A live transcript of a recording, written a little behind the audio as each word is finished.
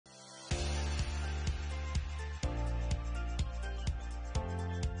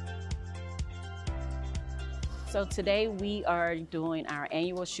So today we are doing our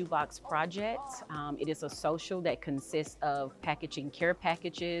annual Shoebox Project. It is a social that consists of packaging care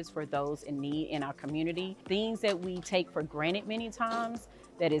packages for those in need in our community. Things that we take for granted many times,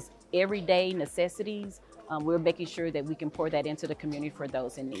 that is everyday necessities, we're making sure that we can pour that into the community for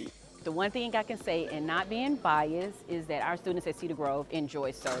those in need. The one thing I can say, and not being biased, is that our students at Cedar Grove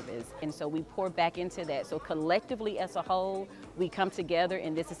enjoy service. And so we pour back into that. So collectively as a whole, we come together,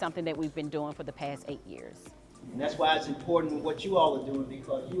 and this is something that we've been doing for the past 8 years. And that's why it's important what you all are doing,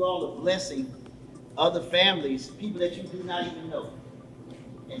 because you all are blessing other families, people that you do not even know.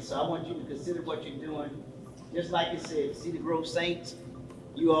 And so I want you to consider what you're doing. Just like it said, Cedar Grove Saints,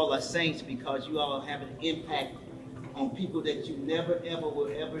 you all are saints because you all have an impact on people that you never ever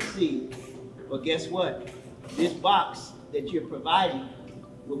will ever see. But guess what? This box that you're providing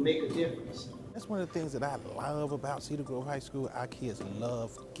will make a difference. That's one of the things that I love about Cedar Grove High School. Our kids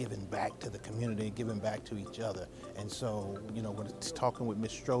love giving back to the community, giving back to each other. And so, you know, when it's talking with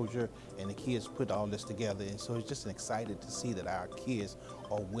Ms. Stroizer and the kids put all this together, and so it's just excited to see that our kids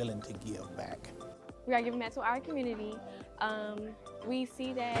are willing to give back. We are giving back to our community. We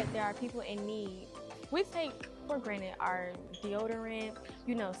see that there are people in need. We take for granted our deodorant,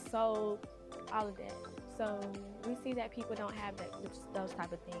 you know, soap, all of that. So we see that people don't have those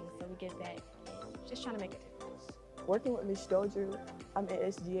type of things, so we give back and just trying to make a difference. Working with Ms. Stroizer, I'm at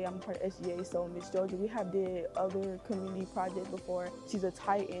SGA, I'm part of SGA, so Ms. Stroizer, we have did other community projects before. She's a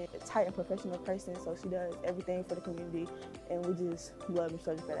tight and professional person, so she does everything for the community, and we just love Ms.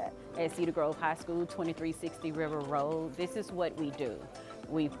 Stroizer for that. At Cedar Grove High School, 2360 River Road, this is what we do.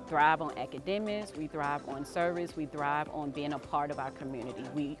 We thrive on academics, we thrive on service, we thrive on being a part of our community.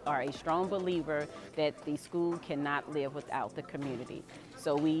 We are a strong believer that the school cannot live without the community.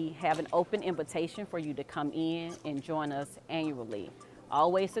 So we have an open invitation for you to come in and join us annually.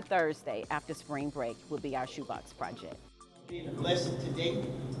 Always a Thursday after spring break will be our Shoebox Project. Being a blessing today,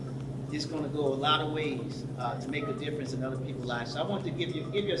 it's going to go a lot of ways to make a difference in other people's lives. So I want to give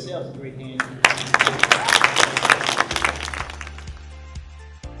yourselves a great hand.